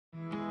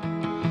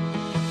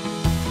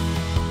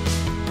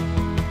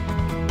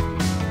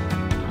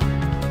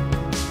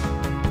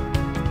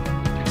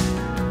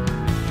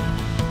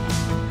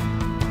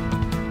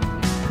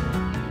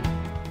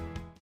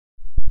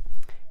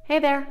Hey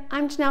there,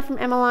 I'm Janelle from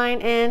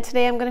𝐒𝐷𝐄, and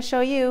today I'm going to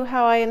show you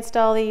how I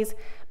install these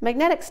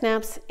magnetic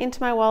snaps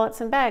into my wallets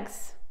and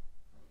bags.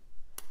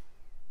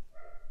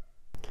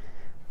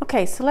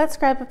 Okay, so let's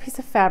grab a piece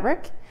of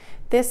fabric.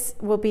 This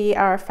will be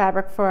our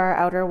fabric for our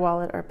outer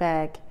wallet or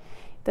bag.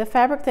 The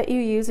fabric that you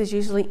use is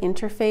usually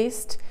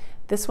interfaced.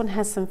 This one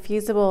has some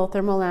fusible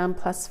thermolam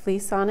plus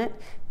fleece on it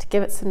to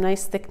give it some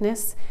nice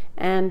thickness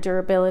and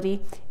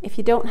durability. If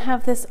you don't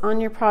have this on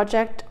your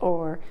project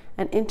or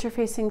an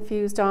interfacing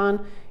fused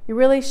on, you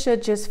really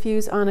should just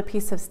fuse on a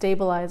piece of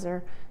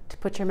stabilizer to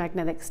put your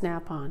magnetic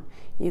snap on.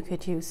 You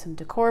could use some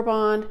Decor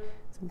Bond,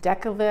 some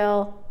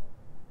Decavel,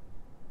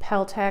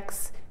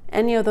 Peltex,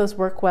 any of those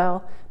work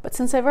well. But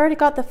since I've already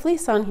got the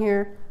fleece on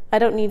here, I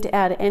don't need to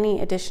add any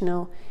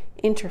additional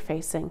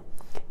interfacing.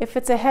 If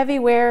it's a heavy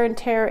wear and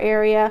tear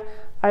area,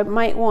 I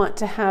might want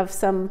to have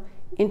some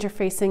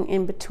interfacing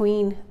in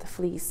between the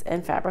fleece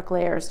and fabric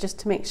layers just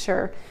to make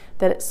sure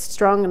that it's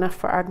strong enough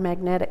for our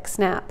magnetic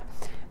snap.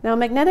 Now,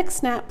 magnetic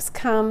snaps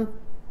come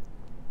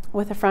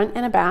with a front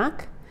and a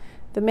back.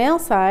 The male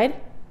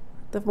side,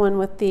 the one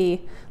with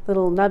the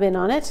little nubbin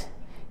on it,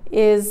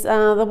 is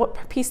the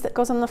piece that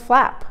goes on the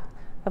flap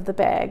of the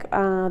bag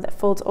that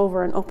folds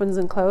over and opens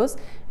and closes.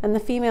 And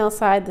the female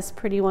side, this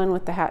pretty one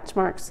with the hatch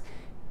marks,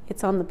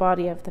 it's on the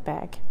body of the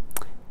bag.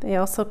 They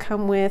also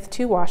come with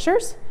 2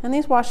 washers, and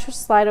these washers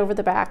slide over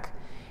the back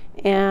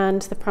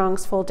and the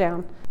prongs fold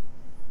down.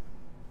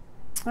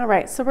 All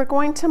right, so we're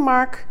going to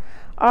mark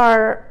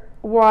our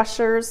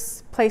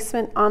washers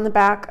placement on the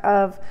back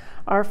of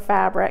our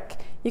fabric.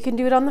 You can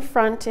do it on the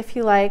front if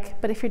you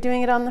like, but if you're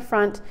doing it on the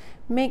front,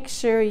 make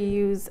sure you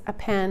use a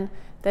pen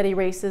that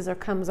erases or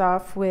comes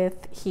off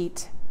with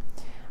heat.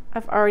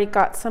 I've already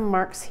got some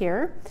marks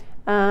here.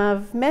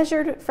 I've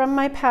measured from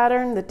my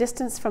pattern the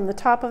distance from the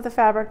top of the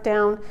fabric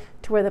down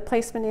to where the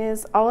placement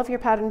is. All of your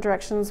pattern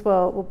directions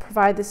will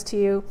provide this to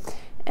you,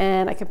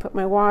 and I can put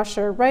my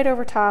washer right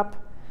over top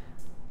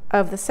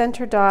of the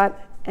center dot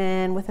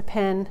and with a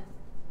pen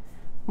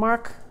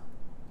mark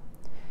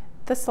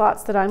the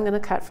slots that I'm going to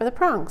cut for the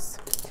prongs.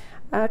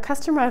 A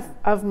customer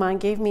of mine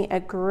gave me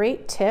a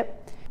great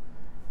tip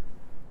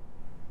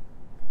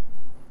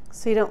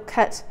so you don't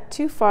cut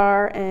too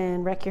far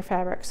and wreck your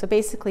fabric. So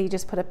basically you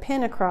just put a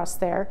pin across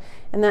there,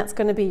 and that's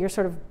going to be your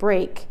sort of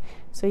break.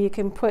 So you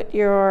can put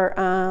your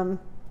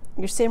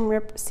seam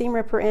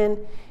ripper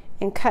in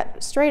and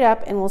cut straight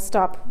up, and we'll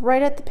stop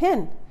right at the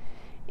pin.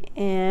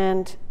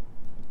 And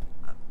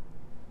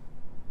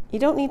you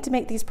don't need to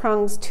make these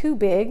prongs too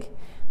big.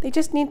 They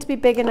just need to be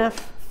big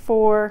enough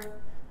for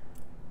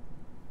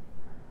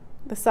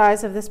the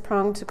size of this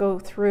prong to go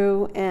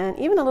through, and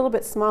even a little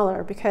bit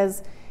smaller,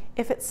 because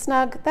if it's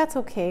snug, that's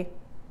okay.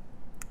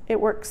 It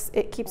works,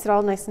 it keeps it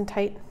all nice and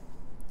tight.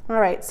 All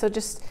right, so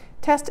just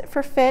test it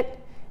for fit,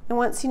 and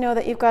once you know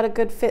that you've got a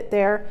good fit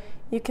there,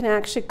 you can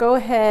actually go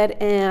ahead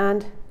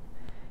and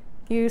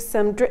use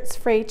some Dritz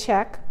Fray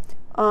Check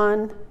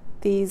on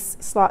these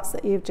slots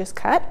that you've just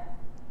cut.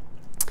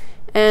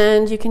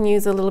 And you can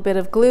use a little bit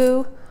of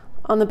glue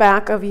on the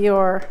back of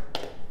your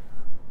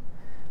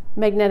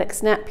magnetic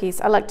snap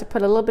piece. I like to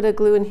put a little bit of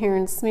glue in here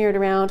and smear it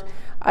around.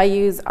 I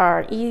use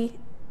our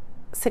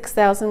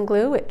𝐒𝐔𝐁𝐄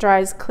glue. It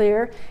dries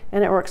clear,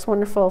 and it works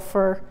wonderful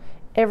for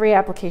every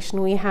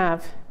application we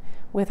have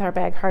with our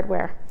bag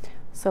hardware.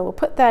 So we'll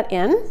put that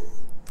in.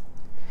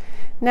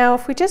 Now,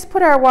 if we just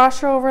put our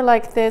washer over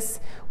like this,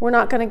 we're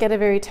not going to get a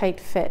very tight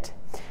fit.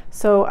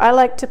 So I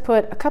like to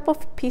put a couple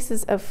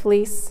pieces of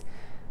fleece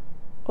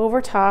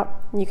over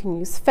top. You can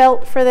use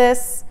felt for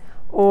this,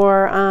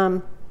 or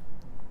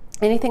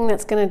anything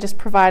that's going to just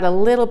provide a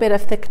little bit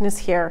of thickness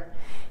here,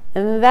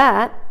 and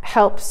that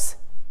helps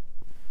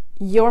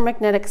your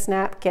magnetic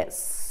snap get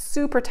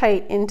super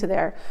tight into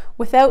there.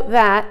 Without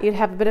that, you'd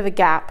have a bit of a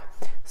gap.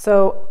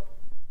 So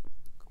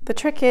the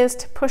trick is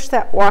to push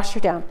that washer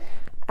down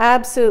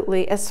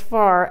absolutely as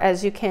far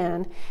as you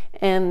can,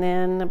 and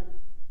then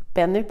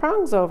bend the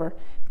prongs over.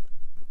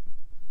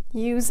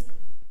 Use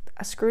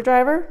a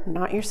screwdriver,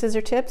 not your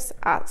scissor tips,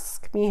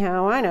 ask me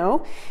how I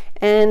know,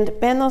 and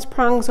bend those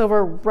prongs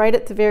over right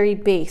at the very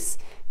base.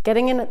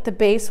 Getting in at the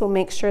base will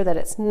make sure that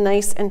it's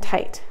nice and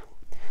tight.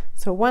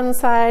 So one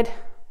side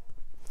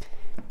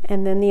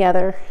and then the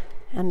other,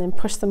 and then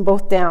push them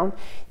both down.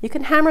 You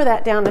can hammer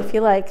that down if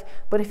you like,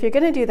 but if you're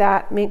going to do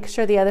that, make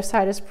sure the other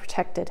side is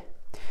protected.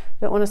 You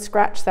don't want to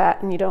scratch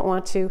that, and you don't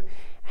want to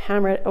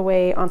hammer it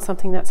away on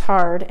something that's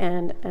hard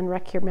and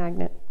wreck your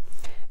magnet.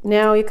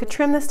 Now you could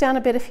trim this down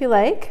a bit if you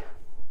like,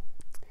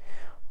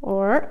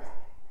 or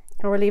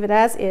leave it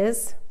as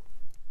is.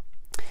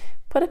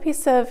 Put a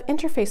piece of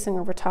interfacing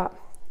over top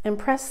and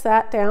press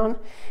that down,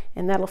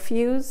 and that'll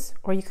fuse,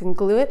 or you can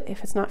glue it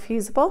if it's not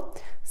fusible.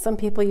 Some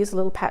people use a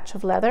little patch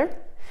of leather.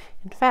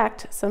 In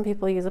fact, some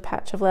people use a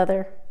patch of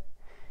leather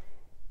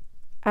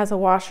as a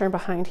washer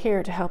behind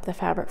here to help the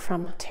fabric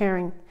from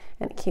tearing,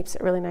 and it keeps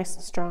it really nice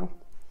and strong.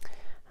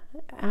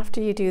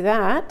 After you do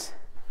that,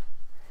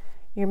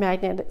 your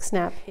magnetic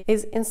snap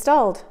is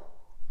installed.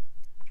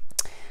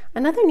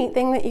 Another neat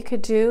thing that you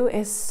could do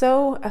is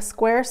sew a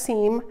square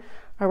seam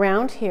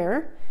around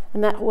here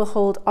and that will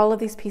hold all of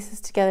these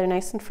pieces together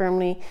nice and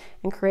firmly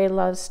and create a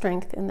lot of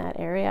strength in that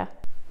area.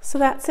 So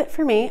that's it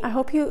for me. I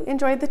hope you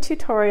enjoyed the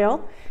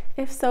tutorial.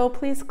 If so,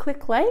 please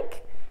click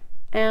like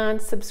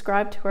and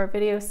subscribe to our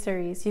video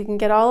series. You can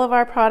get all of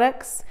our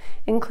products,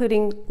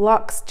 including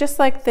locks just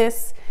like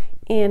this,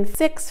 in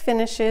 6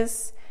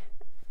 finishes: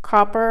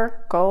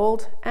 copper,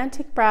 gold,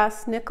 antique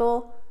brass,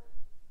 nickel,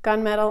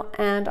 gunmetal,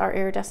 and our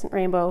iridescent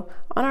rainbow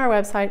on our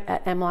website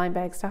at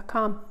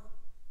mlinebags.com.